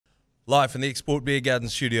Live from the Export Beer Garden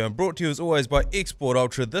studio and brought to you as always by Export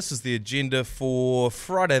Ultra. This is the agenda for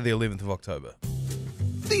Friday the 11th of October.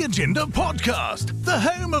 The Agenda Podcast, the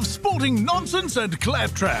home of sporting nonsense and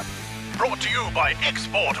claptrap. Brought to you by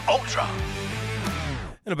Export Ultra.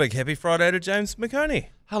 And a big happy Friday to James McOnie.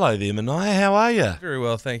 Hello there, Manaia. How are you? Very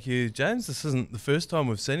well, thank you, James. This isn't the first time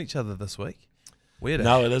we've seen each other this week. Weird.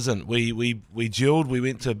 No, it isn't. We duelled. We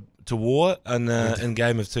went to war in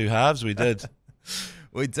Game of Two Halves. We did.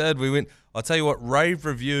 We did. We went. I'll tell you what. Rave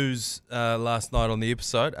reviews last night on the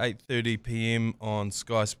episode, 8:30 p.m. on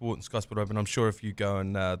Sky Sport and Sky Sport Open. I'm sure if you go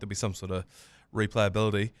and there'll be some sort of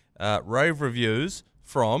replayability. Rave reviews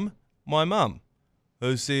from my mum,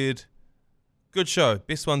 who said, "Good show,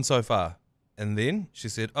 best one so far." And then she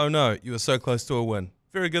said, "Oh no, you were so close to a win."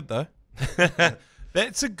 Very good though.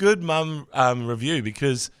 That's a good mum review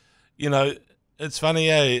because, you know, it's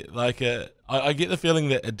funny, like I get the feeling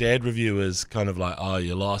that a dad review is kind of like, oh,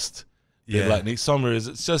 you lost. Yeah. Like next time, whereas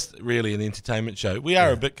it's just really an entertainment show. We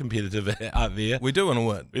are a bit competitive out there. We do want to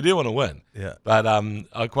win. We do want to win. Yeah. But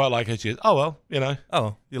I quite like how she goes, oh, well, you know.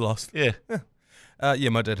 Oh, you lost. Yeah. Yeah,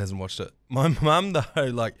 my dad hasn't watched it. My mum, though,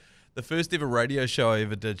 like the first ever radio show I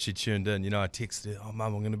ever did, she tuned in. You know, I texted her, "Oh,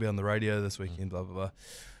 Mum, I'm going to be on the radio this weekend, blah, blah,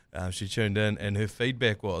 blah." She tuned in, and her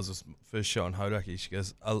feedback was, this first show on Hodaki, she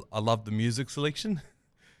goes, I love the music selection.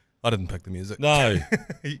 I didn't pick the music. No.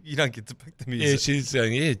 You don't get to pick the music. Yeah, she's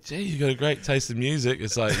saying, yeah, gee, you got a great taste in music.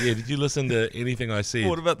 It's like, yeah, did you listen to anything I said?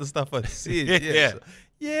 What about the stuff I said?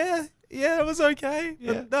 Yeah, it was okay.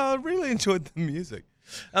 Yeah. But no, I really enjoyed the music.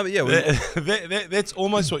 That's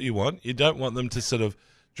almost what you want. You don't want them to sort of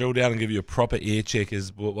drill down and give you a proper ear check,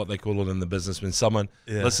 is what they call it in the business. When someone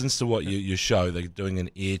listens to what you show, they're doing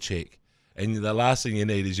an ear check. And the last thing you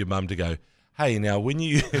need is your mum to go, "Hey, now, when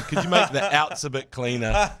you could you make the outs a bit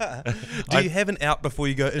cleaner?" Do you have an out before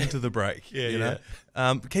you go into the break? You know?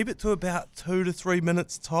 Keep it to about 2 to 3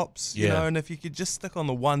 minutes tops. You know, and if you could just stick on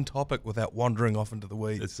the one topic without wandering off into the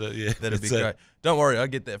weeds, that'd be great. Don't worry, I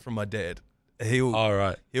get that from my dad.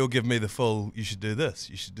 He'll give me the full, "You should do this,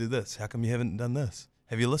 you should do this. How come you haven't done this?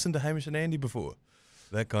 Have you listened to Hamish and Andy before?"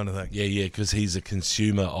 That kind of thing. Yeah, because he's a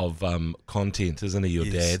consumer of content, isn't he, your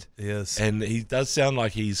dad? Yes. And he does sound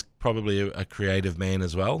like he's probably a creative man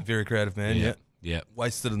as well. Very creative man, yeah.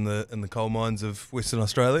 Wasted in the coal mines of Western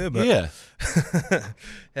Australia, but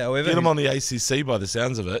however, get him on the ACC by the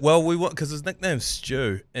sounds of it. Well, we want, because his nickname's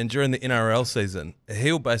Stu, and during the NRL season,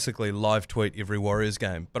 he'll basically live tweet every Warriors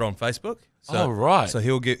game, but on Facebook. So, right. So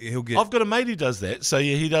he'll get. I've got a mate who does that. So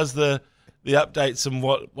yeah, he does the updates and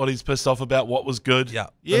what he's pissed off about, what was good. Yeah.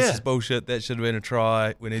 This is bullshit. That should have been a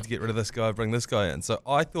try. We need to get rid of this guy. Bring this guy in. So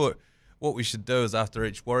I thought what we should do is after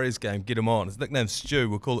each Warriors game, get him on. His nickname's Stu.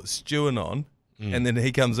 We'll call it Stewanon. And then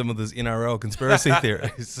he comes in with his NRL conspiracy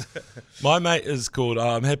theories. My mate is called,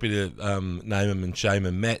 I'm happy to name him and shame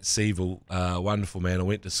him, Matt Seville, wonderful man. I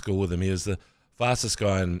went to school with him. He was the fastest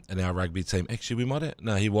guy in our rugby team. Actually,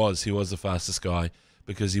 he was the fastest guy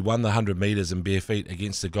because he won the 100 metres in bare feet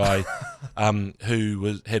against a guy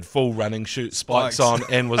who had full running spikes on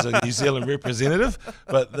and was a New Zealand representative.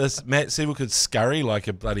 But this Matt Seville could scurry like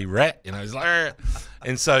a bloody rat, you know. He's like, "Argh."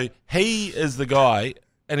 And so he is the guy.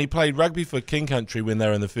 And he played rugby for King Country when they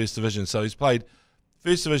were in the First Division. So he's played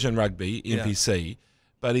First Division rugby, NPC,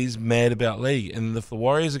 but he's mad about league. And if the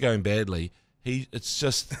Warriors are going badly, it's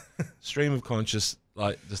just stream of conscious,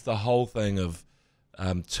 like just the whole thing of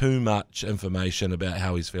too much information about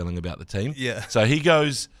how he's feeling about the team. Yeah. So he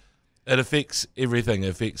goes, it affects everything.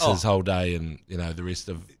 It affects his whole day and, you know, the rest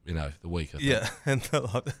of, you know, the week, I think. Yeah, and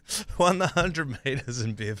won the 100 metres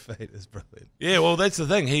in bare feet is brilliant. Yeah, well, that's the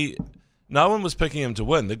thing. No one was picking him to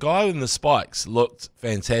win. The guy in the spikes looked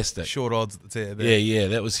fantastic. Short odds at the tab. Yeah,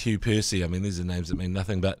 that was Hugh Percy. I mean, these are names that mean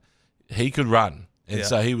nothing, but he could run. And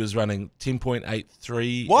so he was running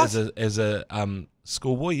 10.83 as a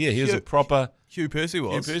schoolboy. Yeah, he was a proper... Hugh Percy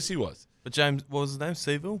was. But James, what was his name?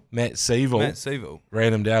 Seville? Matt Seville.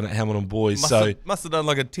 Ran him down at Hamilton Boys. Must have done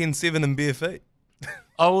like a 10.7 in bare feet.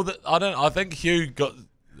 I think Hugh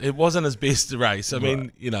it wasn't his best race. I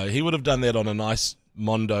mean, you know, he would have done that on a nice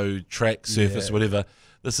Mondo track surface, whatever.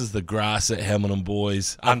 This is the grass at Hamilton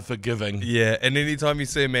Boys, unforgiving. Yeah, and anytime you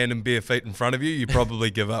see a man in bare feet in front of you probably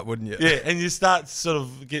give up, wouldn't you? Yeah, and you start to sort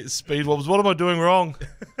of get speed wobbles. What am I doing wrong?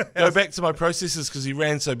 Go back to my processes because he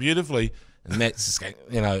ran so beautifully. And Matt's just going,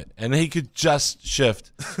 you know, and he could just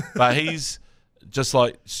shift. But he's just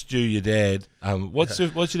like Stu, your dad. What's your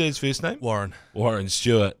dad's first name? Warren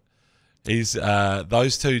Stewart. He's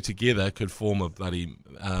those two together could form a bloody.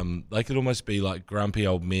 They could almost be like grumpy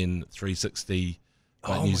old men, 360,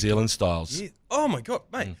 like New Zealand styles. Yeah. Oh my God,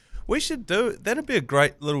 mate! We should do that'd be a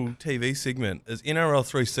great little TV segment. Is NRL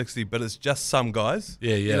 360, but it's just some guys.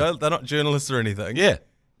 Yeah, yeah. You know, they're not journalists or anything. Yeah.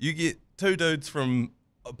 You get two dudes from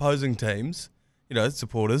opposing teams, you know,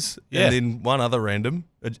 supporters, Yeah. and then one other random,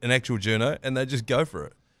 an actual journo, and they just go for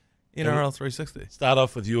it. NRL 360. Start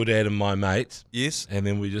off with your dad and my mate. Yes. And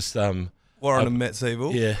then we just Warren and Matt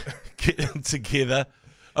Siebel. yeah, get together.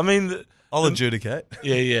 I mean, I'll adjudicate.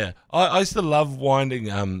 yeah. I used to love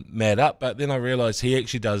winding Matt up, but then I realised he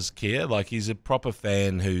actually does care. Like, he's a proper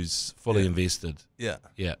fan who's fully invested. Yeah.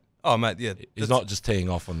 Yeah. Oh, mate, yeah. He's not just teeing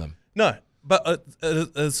off on them. No, but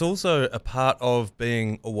it's also a part of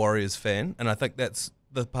being a Warriors fan, and I think that's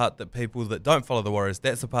the part that people that don't follow the Warriors,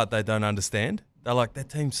 that's the part they don't understand. They're like, that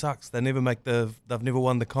team sucks. They've never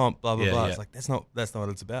won the comp, blah, blah, Yeah, blah. yeah. It's like, that's not what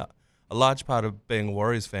it's about. A large part of being a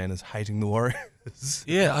Warriors fan is hating the Warriors.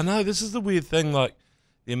 Yeah, I know. This is the weird thing. Like,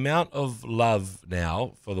 the amount of love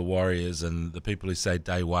now for the Warriors and the people who say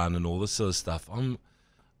day one and all this sort of stuff.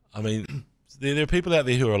 I mean, there are people out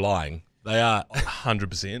there who are lying. They are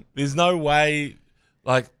 100%. There's no way.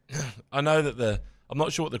 Like, I know that I'm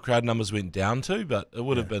not sure what the crowd numbers went down to, but it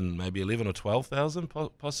would have been maybe 11 or 12,000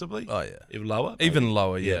 possibly. Oh, yeah. Even lower. Even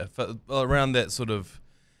lower, Yeah. For, around that sort of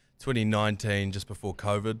 2019, just before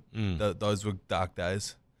COVID, those were dark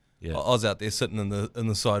days. Yeah. I was out there sitting in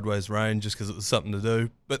the sideways rain just because it was something to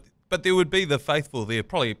do. But there would be the faithful there,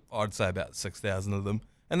 probably I'd say about 6,000 of them,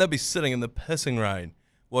 and they'd be sitting in the pissing rain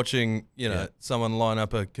watching, you know, someone line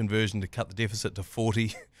up a conversion to cut the deficit to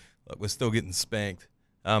 40. Like, we're still getting spanked,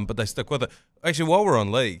 but they stuck with it. Actually, while we're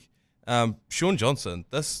on league, Shaun Johnson,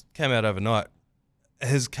 this came out overnight,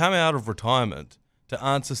 has come out of retirement to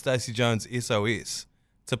answer Stacey Jones' SOS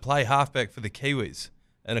to play halfback for the Kiwis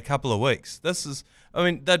in a couple of weeks. This is, I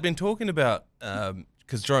mean, they'd been talking about,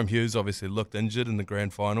 because Jerome Hughes obviously looked injured in the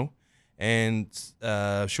grand final, and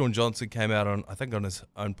Shaun Johnson came out on his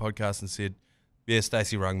own podcast and said, yeah,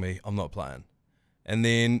 Stacey rung me, I'm not playing. And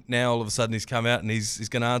then now all of a sudden he's come out and he's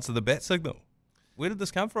going to answer the bat signal. Where did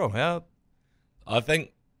this come from? How? I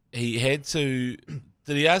think he had to.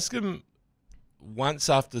 Did he ask him once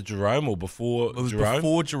after Jerome or before Jerome?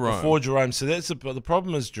 Before Jerome. Before Jerome. So that's the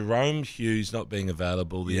problem is Jerome Hughes not being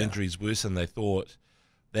available. The injury's worse than they thought.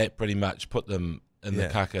 That pretty much put them in the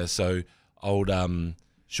cucker. So old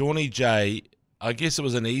Shawnee J, I guess it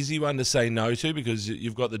was an easy one to say no to because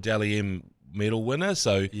you've got the Dally M medal winner,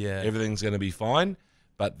 so everything's going to be fine.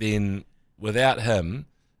 But then without him,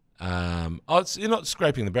 you're not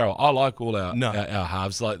scraping the barrel. I like all our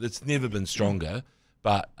halves. Like, it's never been stronger,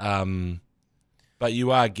 but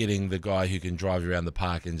you are getting the guy who can drive you around the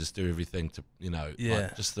park and just do everything to,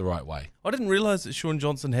 like, just the right way. I didn't realise that Shaun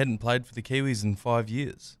Johnson hadn't played for the Kiwis in 5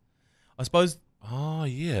 years. I suppose. Oh,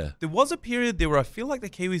 yeah. There was a period there where I feel like the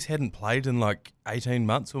Kiwis hadn't played in like 18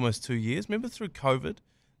 months, almost 2 years. Remember through COVID?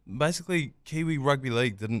 Basically, Kiwi Rugby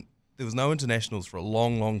League there was no internationals for a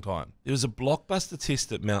long, long time. There was a blockbuster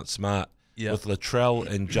test at Mount Smart with Latrell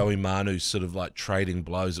and Joey Manu sort of like trading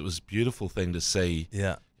blows. It was a beautiful thing to see.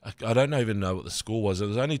 Yeah. I don't even know what the score was. It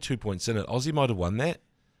was only 2 points in it. Aussie might have won that.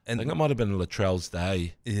 I think it might have been Latrell's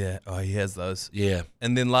day. Yeah. Oh, he has those. Yeah.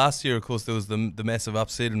 And then last year, of course, there was the massive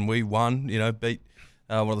upset, and we won, beat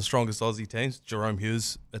one of the strongest Aussie teams, Jerome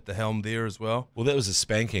Hughes at the helm there as well. Well, that was a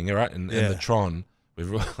spanking, right? In the Tron.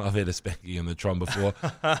 I've had a spanking in the Tron before,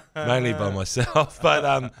 mainly by myself.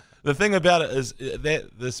 But the thing about it is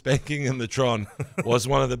that the spanking in the Tron was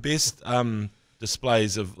one of the best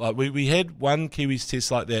displays of, like, we had one Kiwis test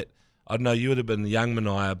like that. I don't know, you would have been young,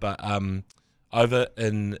 Manaia, but over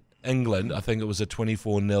in England, I think it was a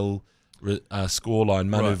 24-0 scoreline.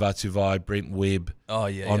 Manu Vatuvai, Brent Webb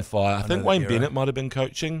on fire. I think Wayne Bennett might have been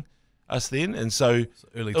coaching us then, and so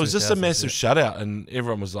it was just a massive shutout, and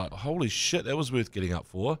everyone was like, holy shit, that was worth getting up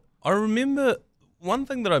for. I remember one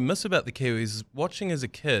thing that I miss about the Kiwis is watching as a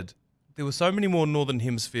kid, there were so many more Northern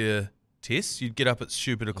Hemisphere tests. You'd get up at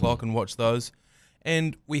stupid o'clock and watch those,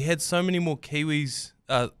 and we had so many more Kiwis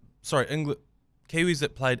that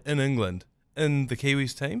played in England in the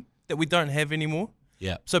Kiwis team that we don't have anymore.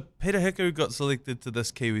 Yeah. So Peter Hiku got selected to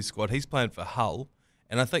this Kiwi squad. He's playing for Hull,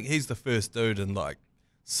 and I think he's the first dude in like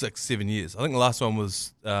 6-7 years. I think the last one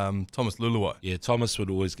was Thomas Luluai. Yeah, Thomas would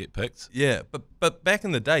always get picked. Yeah, but back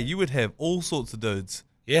in the day, you would have all sorts of dudes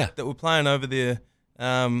that were playing over there.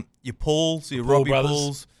 Your Pauls, your Robbie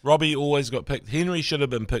Pauls. Robbie always got picked. Henry should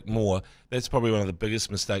have been picked more. That's probably one of the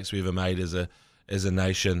biggest mistakes we ever made as a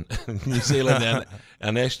nation. New Zealand,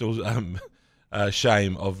 our national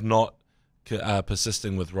shame of not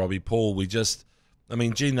persisting with Robbie Paul.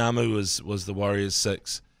 G Namu was the Warriors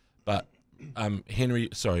 6, but Henry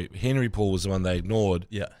Paul was the one they ignored.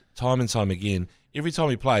 Yeah. Time and time again. Every time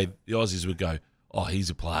he played, the Aussies would go, oh, he's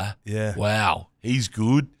a player. Yeah. Wow, he's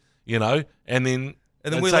good, you know. And then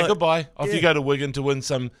we say like, goodbye. Off yeah. you go to Wigan to win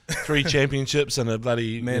some 3 championships and a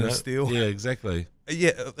bloody Man of Steel. Yeah, exactly.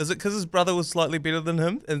 Yeah, is it because his brother was slightly better than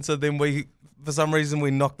him, and so then for some reason,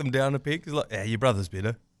 we knocked them down a peg? He's like, yeah, your brother's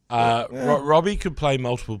better. Robbie could play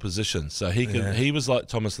multiple positions, so he could. Yeah. He was like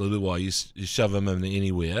Thomas Luluwai. You shove him in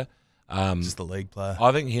anywhere. Just a league player.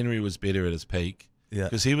 I think Henry was better at his peak. Yeah.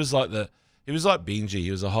 Because he was like Benji.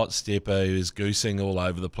 He was a hot stepper. He was goosing all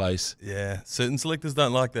over the place. Yeah, certain selectors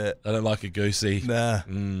don't like that. They don't like a goosey. Nah.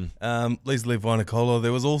 Leslie Vinocola,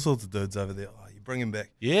 there was all sorts of dudes over there. Oh, you bring him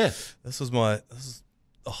back. Yeah. This is the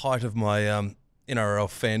height of my NRL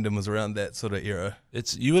fandom was around that sort of era.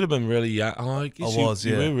 You would have been really young. Oh, I guess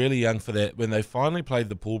you were really young for that. When they finally played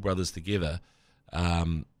the Paul brothers together,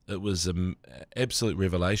 it was an absolute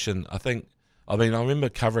revelation. I remember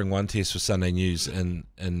covering one test for Sunday News in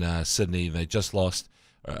Sydney. They just lost,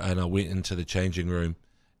 and I went into the changing room,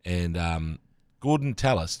 and Gordon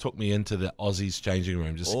Tallis took me into the Aussies changing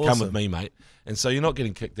room. Just awesome. Come with me, mate. And so you're not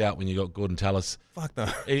getting kicked out when you got Gordon Tallis. Fuck no.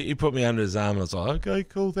 He put me under his arm, and I was like, okay,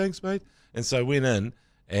 cool, thanks, mate. And so I went in,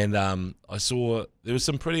 and I saw there was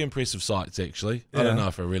some pretty impressive sights, actually. Yeah. I don't know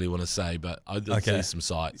if I really want to say, but I did see some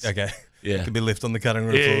sights. Okay. Yeah. It can be left on the cutting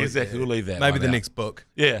room. Yeah, exactly. We'll leave that. Maybe the out. next book.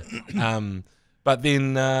 Yeah. But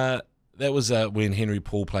then that was when Henry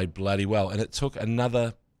Paul played bloody well, and it took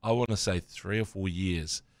another, I want to say, 3 or 4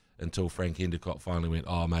 years until Frank Endicott finally went,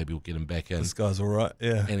 oh, maybe we'll get him back in. This guy's all right,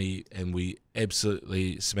 yeah. And we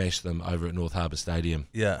absolutely smashed them over at North Harbour Stadium.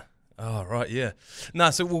 Yeah. Oh, right, yeah. No,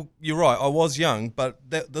 so you're right. I was young, but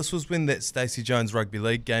this was when that Stacey Jones Rugby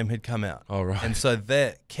League game had come out. Oh, right. And so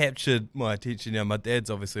that captured my attention. You know, my dad's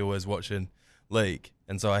obviously always watching league,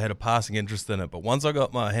 and so I had a passing interest in it. But once I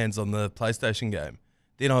got my hands on the PlayStation game,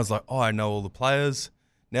 then I was like, oh, I know all the players.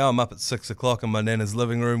 Now I'm up at 6 o'clock in my nana's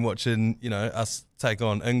living room watching, you know, us take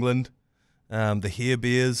on England, the Hare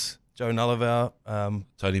Bears, Joe Nullivar,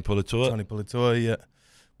 Tony Puletua, yeah.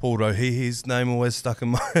 Paul Rohihi's name always stuck in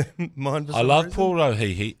my mind. I love Paul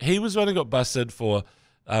Rohihi. He was one who got busted for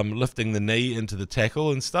lifting the knee into the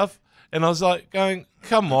tackle and stuff. And I was like going,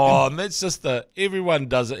 come on, that's just everyone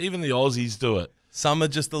does it. Even the Aussies do it. Some are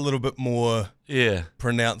just a little bit more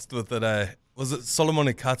pronounced with it. Was it Solomon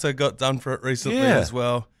Ikata got done for it recently as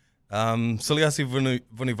well? Suliasi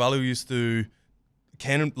Vunivalu used to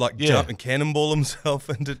jump and cannonball himself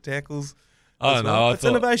into tackles. I don't know. It's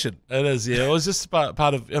innovation. It is, yeah. It was just part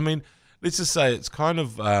of. I mean, let's just say it's kind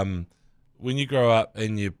of when you grow up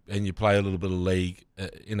and you play a little bit of league.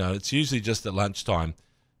 You know, it's usually just at lunchtime.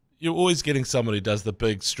 You're always getting someone who does the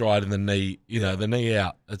big stride and the knee. You know, the knee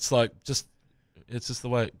out. It's like it's just the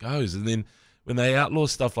way it goes. And then when they outlaw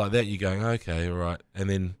stuff like that, you're going, okay, all right. And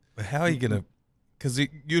then how are you gonna? Because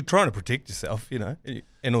you're trying to protect yourself, you know,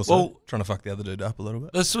 and also trying to fuck the other dude up a little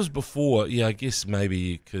bit. This was before, I guess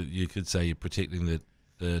maybe you could say you're protecting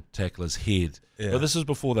the tackler's head. Yeah. But this was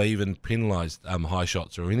before they even penalised high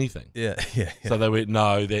shots or anything. Yeah. So they went,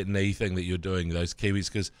 no, that knee thing that you're doing, those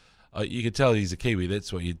Kiwis, because you could tell he's a Kiwi.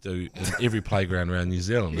 That's what you do in every playground around New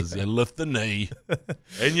Zealand is you lift the knee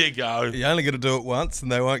and you go. You're only going to do it once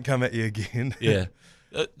and they won't come at you again. Yeah.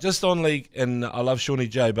 Just on league, and I love Shawnee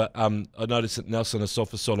J, but I noticed that Nelson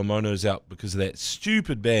Asafa Solomono is out because of that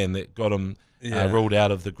stupid ban that got him ruled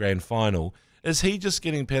out of the grand final. Is he just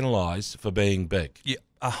getting penalised for being big? Yeah,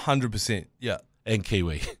 100%. Yeah. And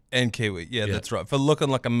Kiwi. Yeah, that's right. For looking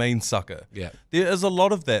like a mean sucker. Yeah. There is a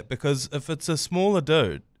lot of that because if it's a smaller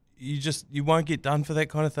dude, you won't get done for that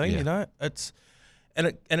kind of thing, you know?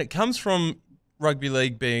 It comes from rugby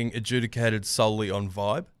league being adjudicated solely on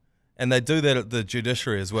vibe. And they do that at the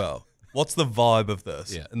judiciary as well. What's the vibe of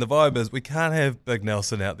this? Yeah. And the vibe is we can't have Big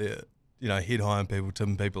Nelson out there, you know, head high on people,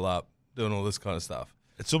 tipping people up, doing all this kind of stuff.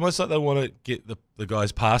 It's almost like they want to get the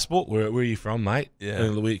guy's passport. Where are you from, mate? Yeah.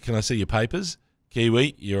 And can I see your papers?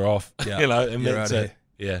 Kiwi, you're off. Yeah. You know, and you're that's out it.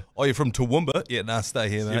 Yeah. Oh, you're from Toowoomba? Yeah, nah, stay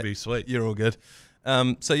here, mate. You'll be sweet. You're all good.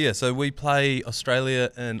 So we play Australia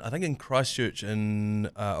in Christchurch in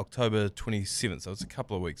October 27th. So it's a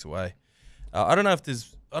couple of weeks away. I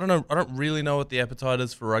don't really know what the appetite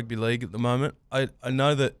is for rugby league at the moment. I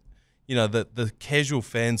know that, you know, that the casual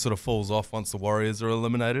fan sort of falls off once the Warriors are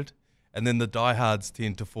eliminated, and then the diehards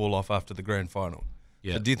tend to fall off after the grand final.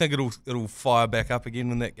 Yeah. So do you think it'll fire back up again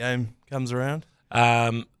when that game comes around?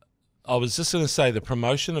 I was just going to say the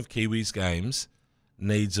promotion of Kiwis games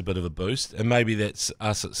needs a bit of a boost, and maybe that's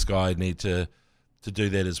us at Sky need to do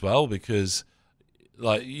that as well, because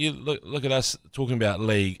like you look at us talking about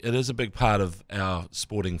league, it is a big part of our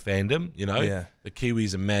sporting fandom, you know. Yeah. The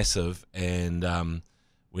Kiwis are massive, and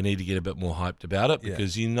we need to get a bit more hyped about it,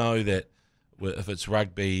 because you know that if it's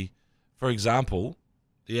rugby for example,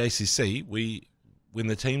 the ACC, when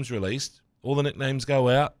the team's released, all the nicknames go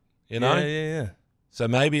out, you know? Yeah. So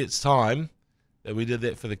maybe it's time that we did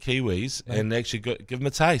that for the Kiwis and actually give them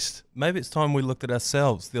a taste. Maybe it's time we looked at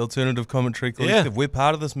ourselves, the alternative commentary collective. Yeah. We're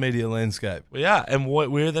part of this media landscape. We are. And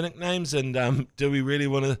where are the nicknames? And do we really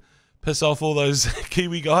want to piss off all those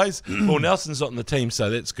Kiwi guys? Well, Nelson's not in the team,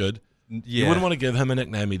 so that's good. Yeah. You wouldn't want to give him a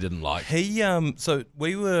nickname he didn't like. So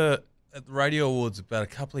we were at the Radio Awards about a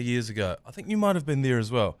couple of years ago. I think you might have been there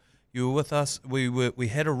as well. You were with us. We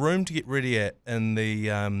had a room to get ready at in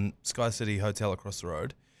the Sky City Hotel across the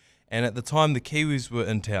road. And at the time, the Kiwis were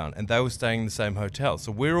in town, and they were staying in the same hotel. So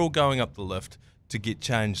we're all going up the lift to get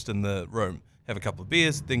changed in the room, have a couple of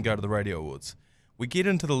beers, then go to the Radio Awards. We get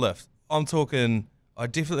into the lift. I'm talking, I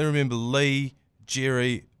definitely remember Lee,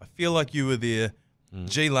 Jerry, I feel like you were there,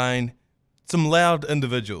 G-Lane, some loud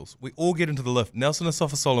individuals. We all get into the lift. Nelson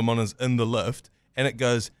Asafa-Solomon is in the lift, and it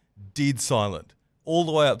goes dead silent, all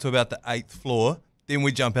the way up to about the 8th floor. Then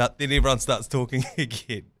we jump out, then everyone starts talking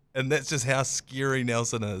again. And that's just how scary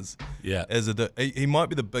Nelson is. Yeah. He might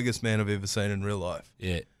be the biggest man I've ever seen in real life.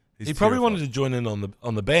 Yeah. He's He probably terrifying. wanted to join in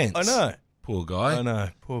on the bands. I know. Poor guy. I know.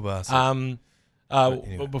 Poor bastard.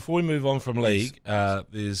 Anyway. But before we move on from league,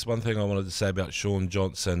 there's one thing I wanted to say about Shaun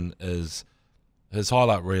Johnson is his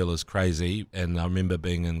highlight reel is crazy, and I remember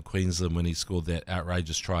being in Queensland when he scored that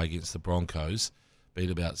outrageous try against the Broncos,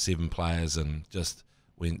 beat about 7 players and just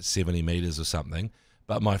went 70 metres or something.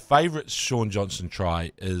 But my favourite Shaun Johnson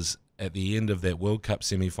try is at the end of that World Cup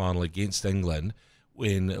semi-final against England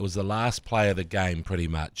when it was the last play of the game pretty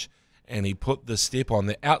much, and he put the step on,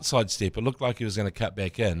 the outside step. It looked like he was going to cut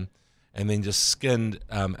back in, and then just skinned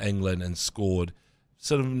England and scored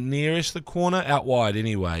sort of nearish the corner, out wide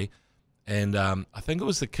anyway. And I think it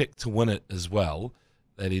was the kick to win it as well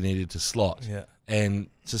that he needed to slot. Yeah. And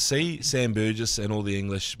to see Sam Burgess and all the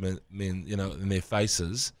Englishmen, you know, in their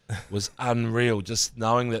faces was unreal. Just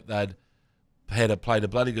knowing that they'd played a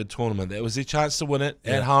bloody good tournament. That was their chance to win it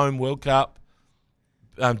at home, World Cup.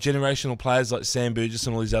 Generational players like Sam Burgess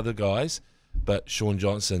and all these other guys. But Shaun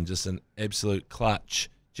Johnson, just an absolute clutch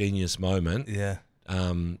genius moment. Yeah.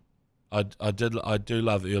 I do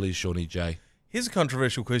love early Shawnee J. Here's a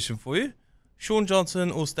controversial question for you. Shaun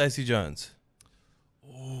Johnson or Stacey Jones?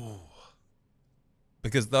 Ooh.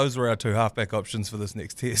 Because those were our 2 halfback options for this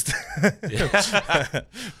next test. Yeah.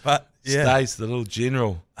 But yeah, Stace, the little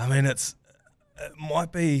general. I mean, it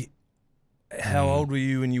might be. How old were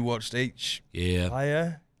you when you watched each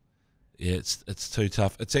player? Yeah, it's too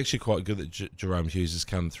tough. It's actually quite good that Jerome Hughes has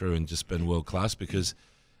come through and just been world class, because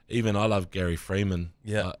even I love Gary Freeman.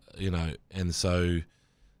 Yeah, you know, and so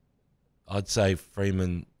I'd say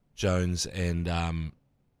Freeman, Jones, and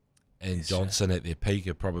Johnson at their peak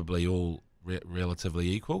are probably all relatively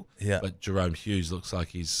equal. Yeah. But Jerome Hughes looks like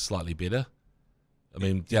he's slightly better. I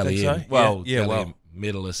mean, You think so? Dally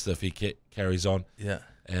medalist if he carries on. Yeah.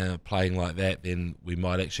 Playing like that, then we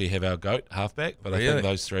might actually have our GOAT halfback. But I Really? think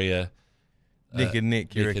those three are Neck and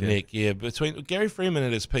neck, you neck and reckon? neck. Yeah, between Gary Freeman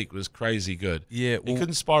at his peak was crazy good. Yeah, He well,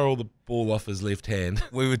 couldn't spiral the ball off his left hand.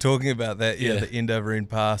 we were talking about that. Yeah, Yeah. the end over end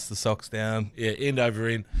pass, the socks down. Yeah, end over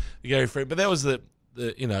end, Gary Freeman. But that was the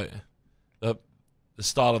you know the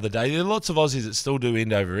style of the day. There are lots of Aussies that still do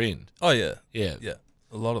end over end. Oh yeah, Yeah, yeah,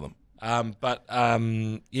 a lot of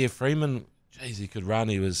them. Yeah, Freeman. Geez, he could run.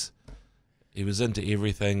 He was into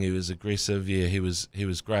everything. He was aggressive. Yeah, he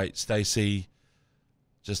was great. Stacey,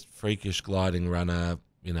 just freakish gliding runner.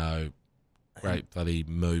 You know, great bloody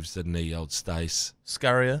moves, didn't he, old Stace?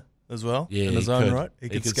 Scurrier as well. Yeah, in his he own could. right. He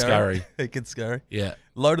could scurry. scurry. He could scurry. Yeah,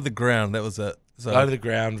 Low to the ground. That was it. So low to the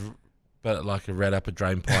ground, but like a rat up a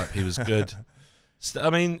drain pipe. He was good.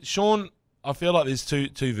 I mean, Shaun. I feel like there's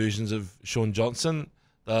two versions of Shaun Johnson.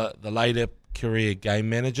 The later career game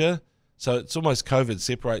manager. So it's almost COVID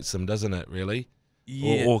separates them, doesn't it? Really?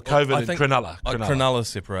 yeah, Or COVID I and think Cronulla. Cronulla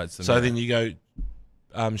separates them. So yeah. then you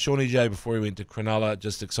go, Shawnee J before he went to Cronulla,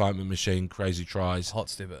 just excitement machine, crazy tries. hot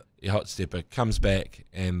stepper. Hot stepper comes back,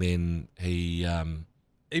 and then he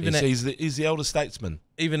Even he's the elder statesman.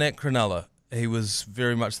 even at Cronulla, he was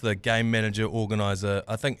very much the game manager, organizer.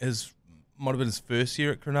 I think might have been his first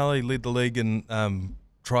year at Cronulla. He led the league in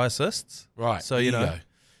try assists. Right. So there you you know,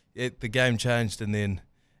 go. the game changed, and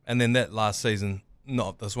then that last season,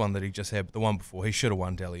 not this one that he just had, but the one before, he should have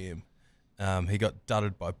won Dally M. He got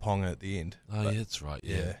dudded by Ponga at the end. Oh yeah, that's right.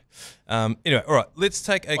 Yeah. Yeah. Anyway, all right. Let's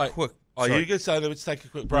take a Wait, quick. Oh, sorry. you could say that. Let's take a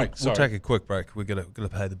quick break. We'll Sorry. take a quick break. We're gonna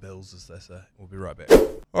pay the bills, as they say. We'll be right back.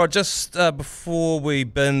 All right, just before we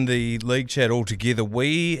bin the league chat altogether,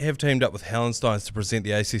 we have teamed up with Hallensteins to present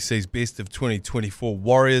the ACC's Best of 2024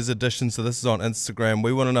 Warriors edition. So this is on Instagram.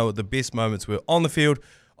 We want to know what the best moments were on the field,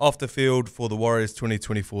 off the field for the Warriors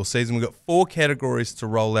 2024 season. We've got 4 categories to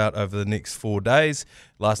roll out over the next 4 days.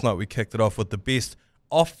 Last night we kicked it off with the best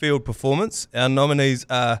off-field performance. Our nominees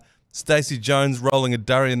are Stacey Jones rolling a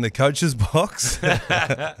durry in the coach's box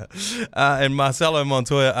and Marcelo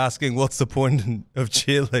Montoya asking what's the point of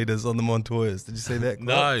cheerleaders on the Montoyas. Did you see that?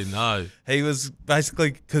 No. He was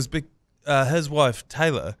basically, because his wife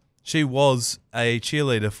Taylor, she was a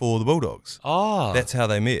cheerleader for the Bulldogs. Oh. That's how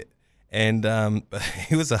they met. And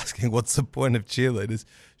he was asking, what's the point of cheerleaders?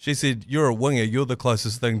 She said, you're a winger. You're the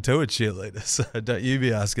closest thing to a cheerleader. So don't you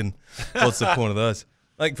be asking, what's the point of those?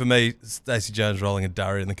 I think for me, Stacey Jones rolling a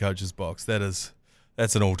durry in the coach's box, that's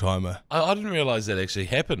an all-timer. I didn't realise that actually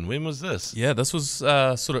happened. When was this? Yeah, this was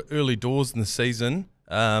sort of early doors in the season.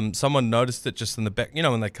 Someone noticed it just in the back. You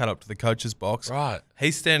know when they cut up to the coach's box? Right.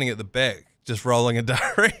 He's standing at the back just rolling a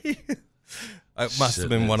durry. It must have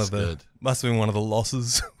been one of the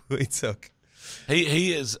losses we took.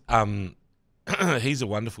 He is he's a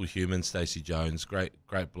wonderful human, Stacey Jones, great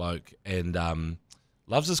bloke, and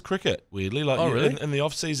loves his cricket. Weirdly, like really? in the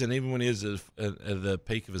off season, even when he was at the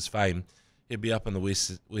peak of his fame, he'd be up in the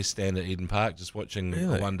West Stand at Eden Park just watching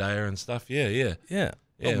a one-dayer and stuff. Yeah.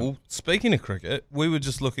 Oh, well, speaking of cricket, we were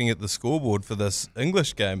just looking at the scoreboard for this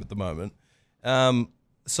English game at the moment.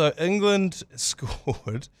 So England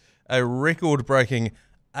scored a record-breaking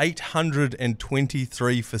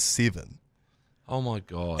 823 for 7. Oh my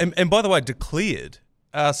God! And by the way, declared.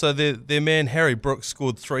 So their man Harry Brooks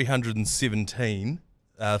scored 317,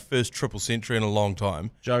 first triple century in a long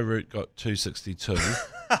time. Joe Root got 262.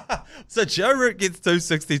 So Joe Root gets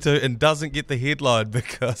 262 and doesn't get the headline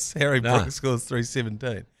because Harry Brooks scores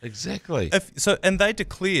 317. Exactly. And they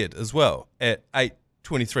declared as well at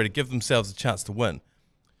 8:23 to give themselves a chance to win.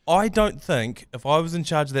 I don't think if I was in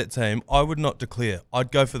charge of that team, I would not declare.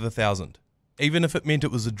 I'd go for the 1,000, even if it meant it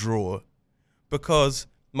was a draw, because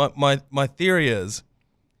my theory is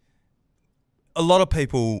a lot of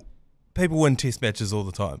people win test matches all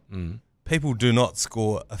the time. Mm. People do not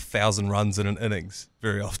score 1,000 runs in an innings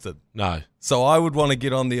very often. No. So I would want to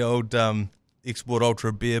get on the old Export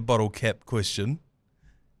Ultra beer bottle cap question,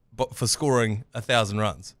 but for scoring 1,000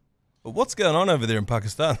 runs. But what's going on over there in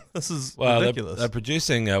Pakistan? This is ridiculous. They're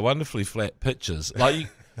producing wonderfully flat pitches. Like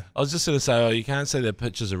I was just going to say, you can't say their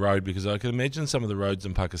pitches are road because I can imagine some of the roads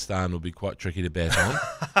in Pakistan will be quite tricky to bat on.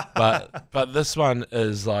 but this one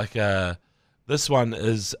is like this one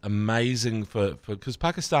is amazing for because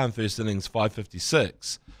Pakistan first innings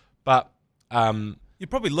 556, but you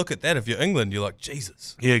probably look at that if you're England, you're like,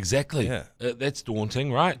 Jesus. Yeah, exactly. Yeah. That's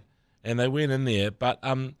daunting, right? And they went in there, but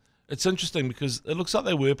it's interesting because it looks like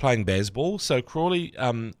they were playing Bazball. So Crawley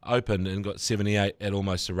opened and got 78 at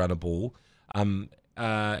almost a run a ball.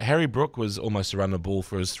 Harry Brook was almost a run a ball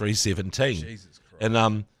for his 317. Jesus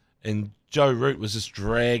Christ. And Joe Root was just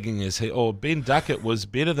dragging his head. Or Ben Duckett was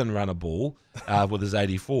better than run a ball with his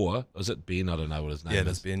 84. Was it Ben? I don't know what his name is. Yeah,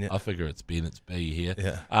 it's Ben. Yeah. I figure it's Ben. It's B here.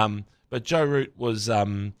 Yeah. But Joe Root was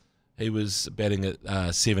he was batting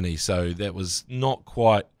at 70, so that was not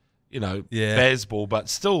quite Bazball, but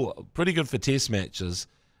still pretty good for test matches.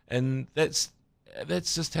 And that's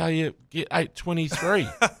just how you get 823.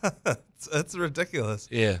 It's ridiculous.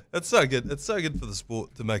 Yeah. It's so good. It's so good for the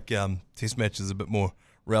sport to make test matches a bit more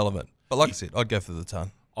relevant. But like I said, I'd go for the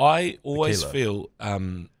ton. I always feel,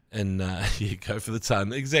 you go for the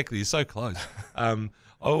ton. Exactly, you're so close. I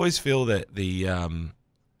always feel that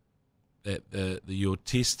your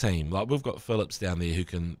test team, like we've got Phillips down there who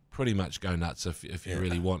can pretty much go nuts if you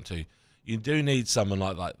really want to. You do need someone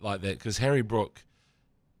like that because Harry Brook,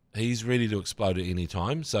 he's ready to explode at any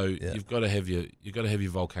time. So you've got to have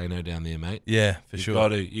your volcano down there, mate. Yeah, for sure.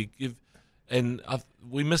 We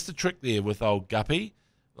missed a trick there with old Guppy.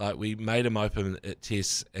 Like we made him open at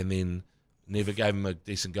tests and then never gave him a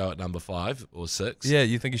decent go at number 5 or 6. Yeah,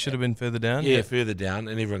 you think he should have been further down? Yeah, further down.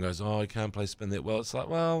 And everyone goes, he can't play spin that well. It's like,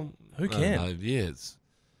 well, who can? No, yeah,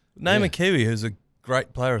 Name a Kiwi who's a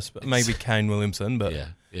great player. Maybe Kane Williamson, but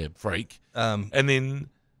freak. And then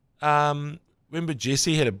remember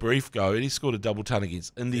Jesse had a brief go and he scored a double ton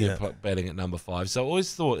against India batting at number 5. So I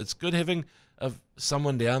always thought it's good having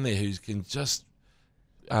someone down there who can just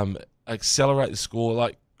accelerate the score.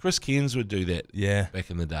 Like Chris Cairns would do that back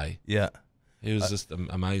in the day. Yeah. He was just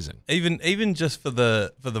amazing. Even just for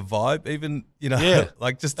the vibe,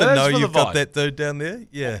 like just That to is know for the you've got vibe. that dude down there.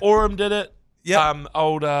 Yeah. Oram did it. Yeah.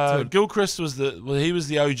 Gilchrist was he was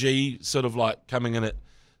the OG, sort of like coming in at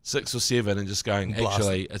 6 or 7 and just going,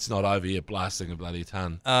 actually, it's not over yet, blasting a bloody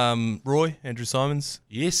ton. Andrew Simons.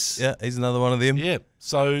 Yes. Yeah, he's another one of them. Yeah.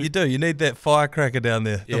 So you need that firecracker down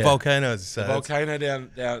there. The volcano, as you say. The volcano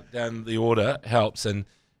down the order helps, and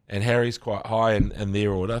and Harry's quite high in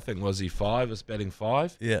their order. I think was he 5? Is batting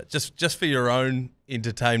 5? Yeah, just for your own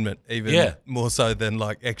entertainment, even more so than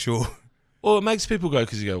like actual. Well, it makes people go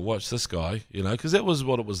because you go watch this guy, because that was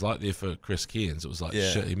what it was like there for Chris Cairns. It was like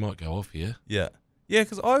shit, he might go off here. Yeah,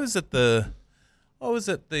 because I was at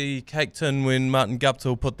the Cake Tin when Martin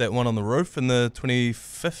Guptill put that one on the roof in the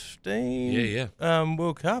 2015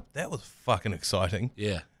 World Cup. That was fucking exciting.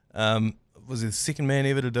 Yeah. Was he the second man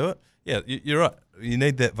ever to do it? Yeah, you're right. You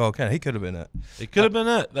need that volcano. He could have been it. He could have been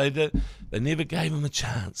it. They never gave him a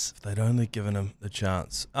chance. If they'd only given him the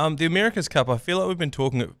chance. The America's Cup, I feel like we've been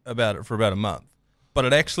talking about it for about a month, but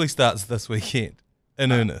it actually starts this weekend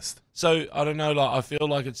in earnest. So, I don't know, I feel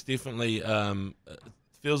like it's definitely it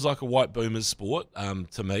feels like a white boomer's sport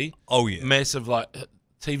to me. Oh, yeah. Massive,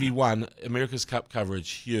 TV1, America's Cup coverage,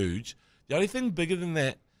 huge. The only thing bigger than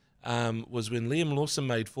that was when Liam Lawson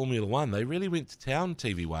made Formula One. They really went to town,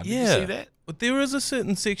 TV1. Did you see that? But there is a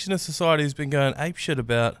certain section of society who's been going apeshit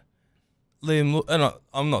about Liam, and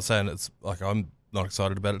I'm not saying it's like I'm not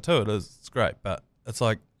excited about it too. It is, it's great, but it's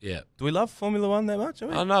like, do we love Formula One that much?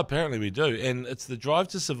 Oh no, apparently we do, and it's the Drive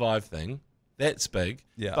to Survive thing that's big.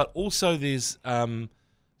 Yeah, but also there's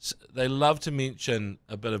they love to mention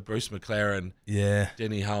a bit of Bruce McLaren,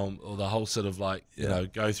 Denny Hulme, or the whole sort of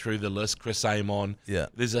go through the list. Chris Amon. Yeah,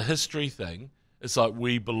 there's a history thing. It's like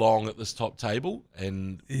we belong at this top table,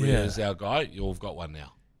 and where's our guy? You've got one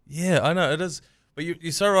now. Yeah, I know it is. But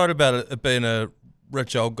you're so right about it being a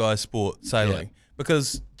rich old guy sport, sailing.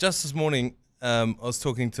 Because just this morning, I was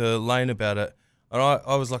talking to Lane about it, and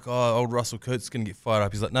I was like, "Oh, old Russell Coates is going to get fired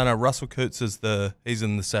up." He's like, "No, Russell Coates he's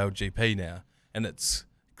in the Sail GP now, and it's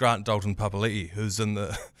Grant Dalton Papali'i who's in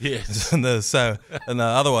the in the Sail and the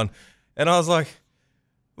other one." And I was like,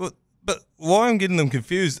 "Well, but why I'm getting them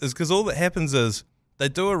confused is because all that happens is they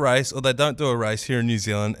do a race or they don't do a race here in New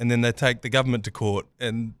Zealand, and then they take the government to court,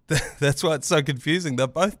 and that's why it's so confusing.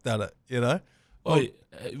 They've both done it, Well,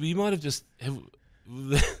 you might have just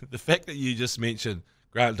the fact that you just mentioned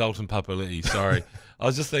Grant Dalton Papali'i. Sorry, I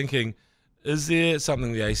was just thinking, is there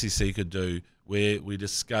something the ACC could do where we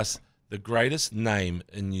discuss the greatest name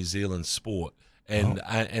in New Zealand sport, and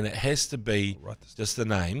it has to be just the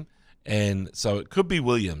name, and so it could be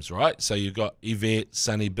Williams, right? So you've got Yvette,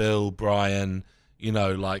 Sonny Bill, Brian.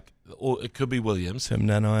 Or it could be Williams. Tim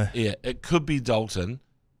Nanai. Yeah, it could be Dalton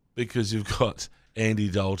because you've got Andy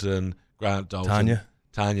Dalton, Grant Dalton,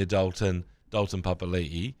 Tanya Dalton, Dalton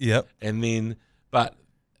Papali'i. Yep. And then, but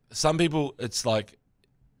some people, it's like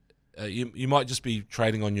you might just be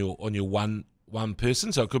trading on your one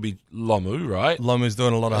person. So it could be Lomu, right? Lomu's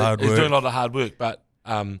doing a lot of hard work. He's doing a lot of hard work, but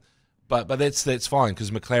that's fine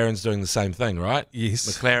because McLaren's doing the same thing, right? Yes.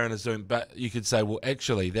 McLaren is doing, but you could say, well,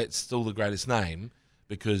 actually, that's still the greatest name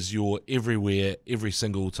because you're everywhere, every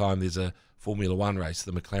single time there's a Formula One race,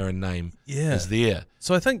 the McLaren name is there.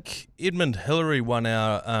 So I think Edmund Hillary won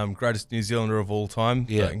our greatest New Zealander of all time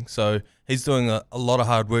thing. So he's doing a lot of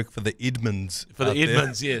hard work for the Edmonds. For the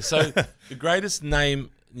Edmonds, yeah. So the greatest name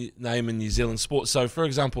in New Zealand sports. So, for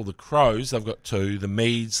example, the Crows, they've got 2. The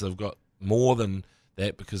Meads, they've got more than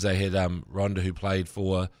that because they had Rhonda who played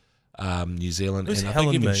for New Zealand. Who's and I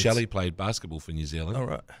think even Shelley played basketball for New Zealand. Oh,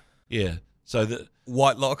 right. Yeah. So the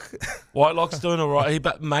Whitelock's doing all right,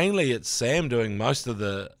 but mainly it's Sam doing most of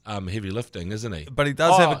the heavy lifting, isn't he? But he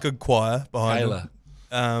does have a good choir behind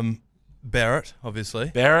him. Barrett, obviously.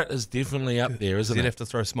 Barrett is definitely up there, isn't he? You'd have to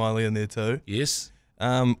throw Smiley in there too. Yes.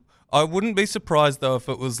 I wouldn't be surprised though if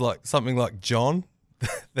it was like something like John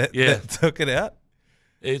that took it out.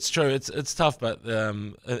 It's true. It's tough, but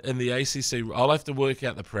in the ACC, I'll have to work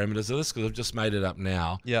out the parameters of this because I've just made it up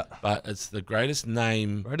now. Yeah. But it's the greatest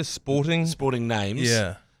sporting names.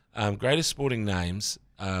 Yeah. Greatest sporting names.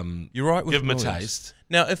 You're right. Give them a taste.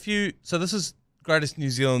 Now, so this is greatest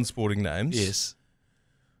New Zealand sporting names. Yes.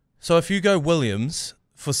 So if you go Williams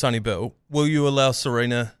for Sonny Bill, will you allow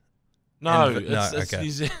Serena? No. It's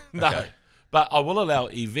New Zealand. No. Okay. But I will allow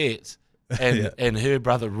Yvette and her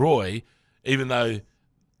brother Roy, even though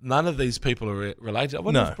none of these people are related. I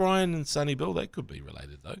wonder if Brian and Sonny Bill, they could be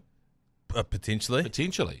related, though. Potentially.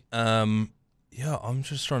 Potentially. Yeah, I'm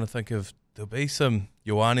just trying to think of, there'll be some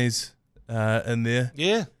Ioannis in there.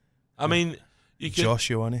 Yeah. I mean, you can... Josh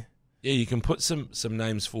Ioane. Yeah, you can put some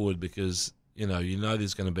names forward because, you know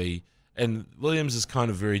there's going to be... And Williams is kind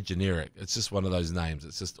of very generic. It's just one of those names.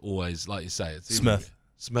 It's just always, like you say, it's...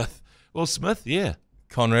 Smith. Well, Smith, yeah.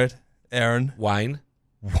 Conrad. Aaron. Wayne.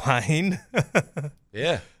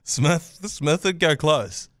 Yeah. Smith would go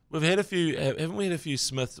close. We've had a few, haven't we had a few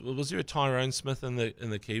Smiths? Was there a Tyrone Smith in the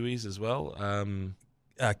Kiwis as well?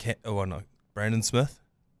 Brandon Smith.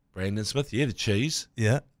 Brandon Smith, yeah, the cheese.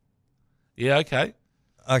 Yeah. Yeah, okay.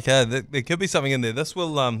 Okay, there could be something in there. This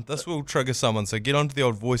will trigger someone. So get onto the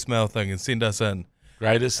old voicemail thing and send us in.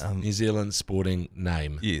 Greatest New Zealand sporting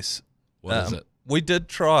name. Yes. What is it? We did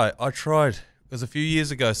try. I tried. It was a few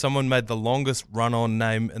years ago. Someone made the longest run-on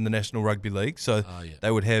name in the National Rugby League. So they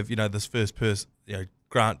would have, this first person,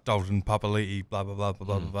 Grant Dalton Papali'i, blah, blah, blah, blah,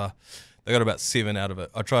 blah, blah. They got about 7 out of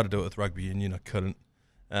it. I tried to do it with rugby union. I couldn't.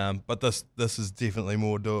 But this is definitely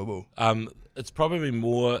more doable. It's probably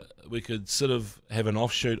more, we could sort of have an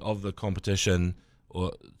offshoot of the competition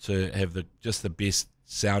or to have just the best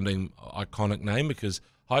sounding iconic name, because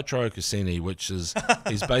Hydrocosini, which is,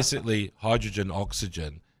 he's basically hydrogen,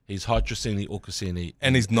 oxygen. He's Hydrocini, Okosini.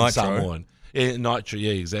 And he's nitro. Samoan. Yeah, nitro,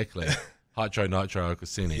 yeah, exactly. Nitro,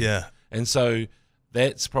 Okosini. Yeah. And so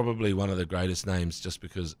that's probably one of the greatest names just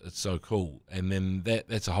because it's so cool. And then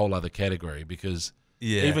that's a whole other category because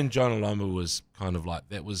even Jonah Loma was kind of like,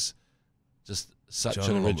 that was just such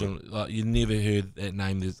an original. Like, you never heard that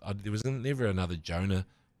name. There was never another Jonah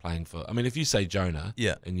playing for. I mean, if you say Jonah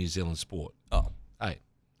in New Zealand sport, hey,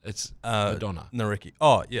 it's Madonna. Nareki.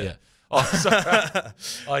 Oh, yeah. Oh,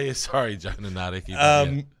 sorry. Sorry, Jonah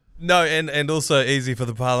Nareki. No, and also easy for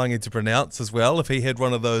the Palangi to pronounce as well. If he had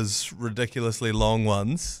one of those ridiculously long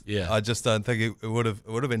ones, I just don't think it would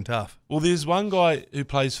have been tough. Well, there's one guy who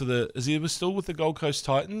plays for he was still with the Gold Coast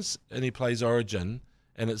Titans, and he plays Origin,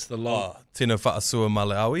 and it's the long. Tino Fa'asua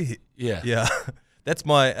Malawi. Yeah. That's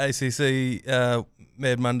my ACC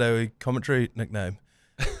Mad Monday commentary nickname.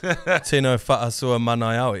 Tino Fa'asua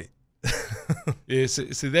Manaiawi. Yeah, so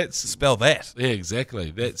that's spell that. Yeah,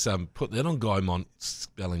 exactly. That's put that on Gaimont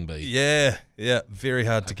spelling bee. Yeah, very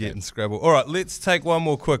hard to get in Scrabble. All right, let's take one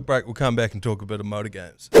more quick break. We'll come back and talk a bit of motor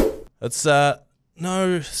games. It's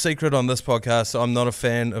no secret on this podcast, I'm not a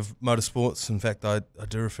fan of motorsports. In fact, I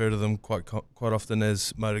do refer to them quite often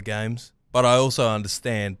as motor games. But I also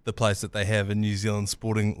understand the place that they have in New Zealand's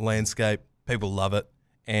sporting landscape. People love it,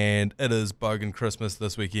 and it is Bogan Christmas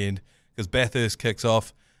this weekend because Bathurst kicks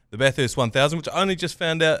off. The Bathurst 1000, which I only just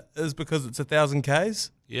found out is because it's 1,000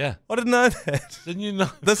 Ks. Yeah. I didn't know that. Didn't you know?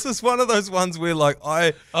 This is one of those ones where,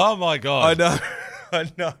 oh, my God.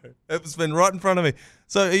 I know. It's been right in front of me.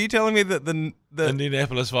 So are you telling me that the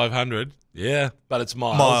Indianapolis 500? Yeah, but it's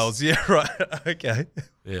miles. Miles, yeah, right. Okay.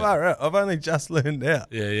 Yeah. Far out. I've only just learned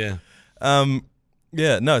out. Yeah.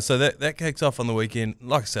 So that kicks off on the weekend.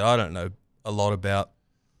 Like I said, I don't know a lot about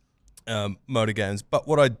motor games, but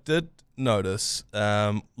what I did notice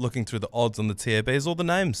looking through the odds on the TAB is all the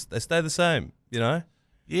names, they stay the same,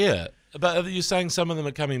 Yeah, but you're saying some of them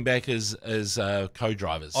are coming back as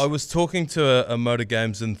co-drivers. I was talking to a motor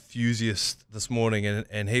games enthusiast this morning,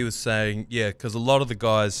 and he was saying, because a lot of the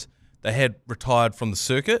guys, they had retired from the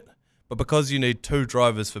circuit, but because you need 2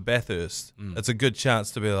 drivers for Bathurst, it's a good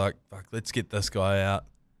chance to be like, fuck, let's get this guy out.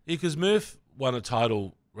 Yeah, because Murph won a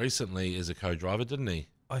title recently as a co-driver, didn't he?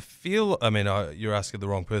 I feel, you're asking the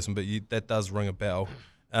wrong person, but that does ring a bell.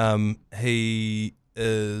 He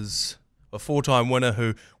is a 4-time winner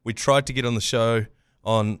who we tried to get on the show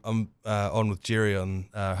on with Jerry on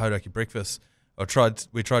Hodaki Breakfast. We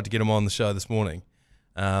tried to get him on the show this morning,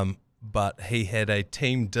 but he had a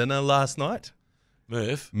team dinner last night.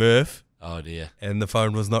 Murph. Oh dear. And the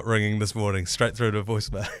phone was not ringing this morning, straight through to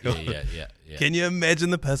voicemail. Yeah. Can you imagine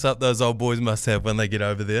the piss up those old boys must have when they get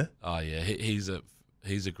over there? Oh yeah, he's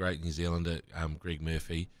a great New Zealander, Greg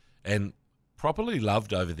Murphy, and properly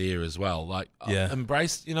loved over there as well.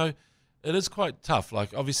 Embraced. It is quite tough.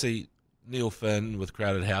 Like obviously Neil Finn with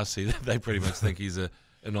Crowded House, they pretty much think he's an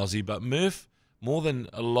Aussie, but Murph, more than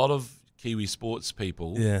a lot of Kiwi sports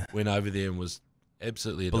people, went over there and was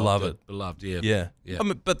absolutely adopted. Beloved. Yeah.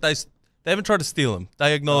 But they haven't tried to steal him.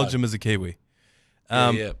 They acknowledge him as a Kiwi.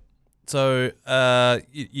 So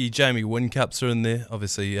your Jamie Wincups are in there.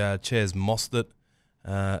 Obviously, Chaz Mostert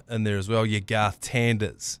in there as well. Your Garth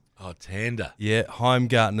Tanders. Oh, Tander. Yeah,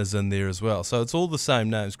 Heimgartner's in there as well. So it's all the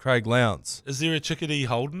same names. Craig Lowndes. Is there a Chickadee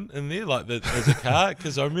Holden in there, as a car?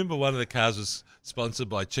 Because I remember one of the cars was sponsored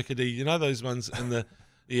by Chickadee. You know those ones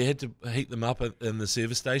you had to heat them up in the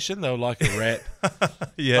service station. They were like a wrap.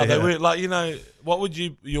 They were what would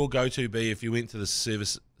your go-to be if you went to the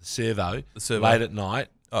servo late at night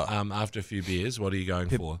after a few beers? What are you going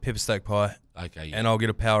for? Pepper steak pie. Okay, yeah. And I'll get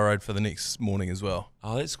a Powerade for the next morning as well.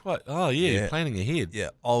 Oh, that's quite. Oh, yeah. You're planning ahead. Yeah,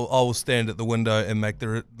 I'll stand at the window and make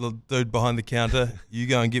the dude behind the counter. You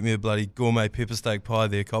go and get me a bloody gourmet pepper steak pie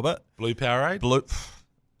there, Cobbett. Blue Powerade. Blue.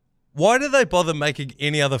 Why do they bother making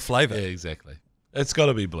any other flavour? Yeah, exactly. It's got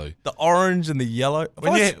to be blue. The orange and the yellow.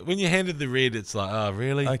 When you handed the red, it's like, oh,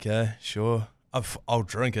 really? Okay, sure. I'll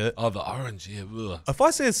drink it. Oh, the orange, yeah. Ugh. If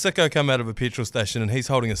I see a sicko come out of a petrol station and he's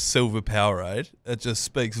holding a silver Powerade, it just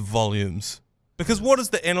speaks volumes. Because what is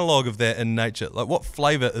the analogue of that in nature? Like, what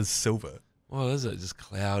flavour is silver? Well, is it just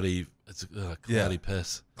cloudy? It's cloudy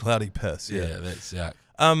piss. Cloudy piss. Yeah, that's yuck.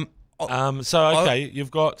 So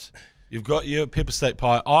you've got your pepper steak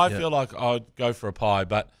pie. I feel like I'd go for a pie,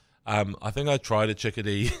 but I think I tried a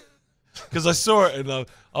chickadee because I saw it and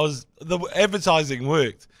the advertising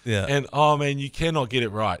worked. Yeah. And oh man, you cannot get it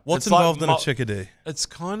right. What's it's involved like, in a chickadee? It's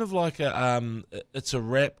kind of like it's a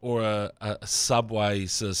wrap or a Subway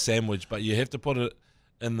sort of sandwich, but you have to put it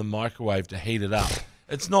in the microwave to heat it up.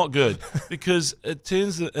 It's not good because it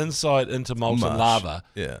turns the inside into molten lava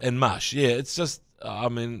and mush. Yeah, it's just. I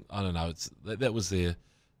mean, I don't know. That was their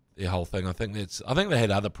whole thing. I think they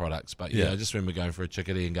had other products, but I just remember going for a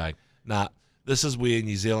chickadee and going, nah, this is where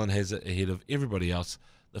New Zealand has it ahead of everybody else.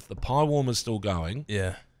 If the pie warmer's still going,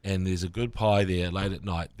 and there's a good pie there late at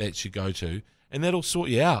night, that you go to, and that'll sort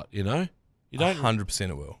you out. You don't 100%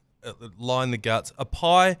 it will. Line the guts. A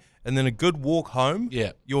pie and then a good walk home.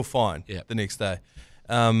 Yeah, you're fine. Yeah, the next day.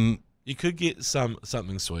 You could get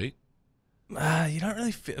something sweet. You don't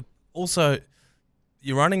really feel. Also,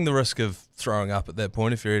 you're running the risk of throwing up at that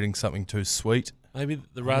point if you're eating something too sweet. Maybe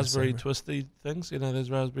the raspberry twisty things. Those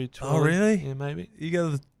raspberry twirls. Oh, really? Yeah, maybe. You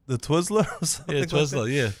go the Twizzler or something? Yeah,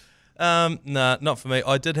 Twizzler, like Nah, not for me.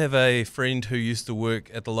 I did have a friend who used to work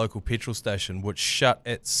at the local petrol station, which shut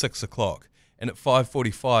at 6 o'clock. And at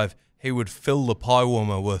 5:45, he would fill the pie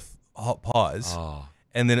warmer with hot pies. Oh.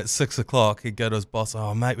 And then at 6 o'clock, he'd go to his boss,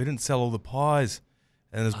 oh, mate, we didn't sell all the pies.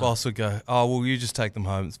 And his boss would go, oh, well, you just take them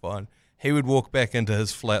home. It's fine. He would walk back into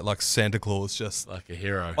his flat like Santa Claus, just like a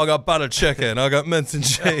hero. I got butter chicken, I got mince and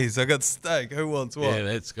cheese, I got steak. Who wants what? Yeah,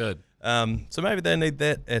 that's good. So maybe they need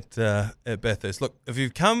that at Bathurst. Look, if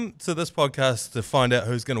you've come to this podcast to find out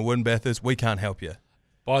who's going to win Bathurst, we can't help you.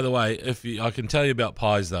 By the way, I can tell you about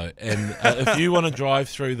pies though, and if you want to drive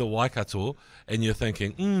through the Waikato and you're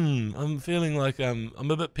thinking, I'm feeling like I'm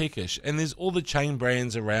a bit peckish, and there's all the chain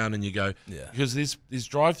brands around, and you go, because there's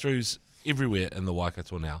drive-throughs everywhere in the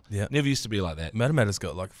Waikato now. Yeah, never used to be like that. Matamata's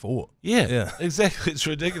got like 4. Yeah, exactly. It's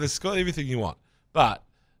ridiculous. It's got everything you want, but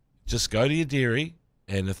just go to your dairy,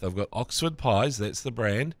 and if they've got Oxford pies, that's the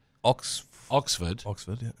brand. Oxford,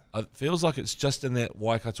 yeah. It feels like it's just in that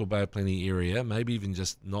Waikato Bay of Plenty area, maybe even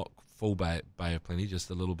just not full Bay of Plenty, just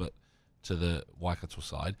a little bit to the Waikato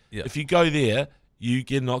side. Yeah. If you go there, you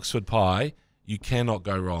get an Oxford pie, you cannot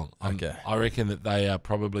go wrong. Okay. I reckon that they are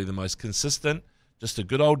probably the most consistent, just a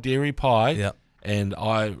good old dairy pie, and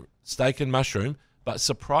steak and mushroom, but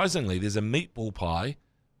surprisingly, there's a meatball pie,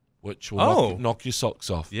 which will knock your socks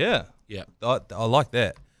off. Yeah. Yeah. I like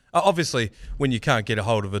that. Obviously, when you can't get a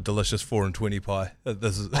hold of a delicious 4 and 20 pie,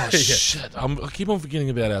 this is shit. I keep on forgetting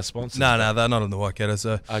about our sponsors. No, they're not in the Waikato.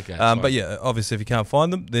 So okay, but yeah, obviously, if you can't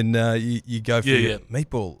find them, then you go for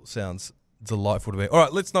meatball. Sounds delightful to me. All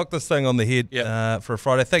right, let's knock this thing on the head for a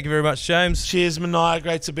Friday. Thank you very much, James. Cheers, Manaia.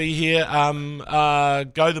 Great to be here.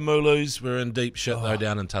 Go the Mooloos. We're in deep shit though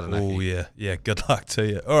down in Taranaki. Oh yeah. Good luck to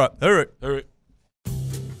you. All right, hurry.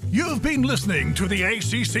 You've been listening to the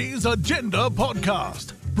ACC's Agenda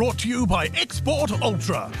podcast, brought to you by Export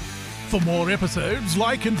Ultra. For more episodes,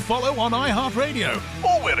 like and follow on iHeartradio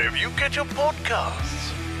or wherever you get your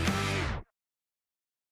podcasts.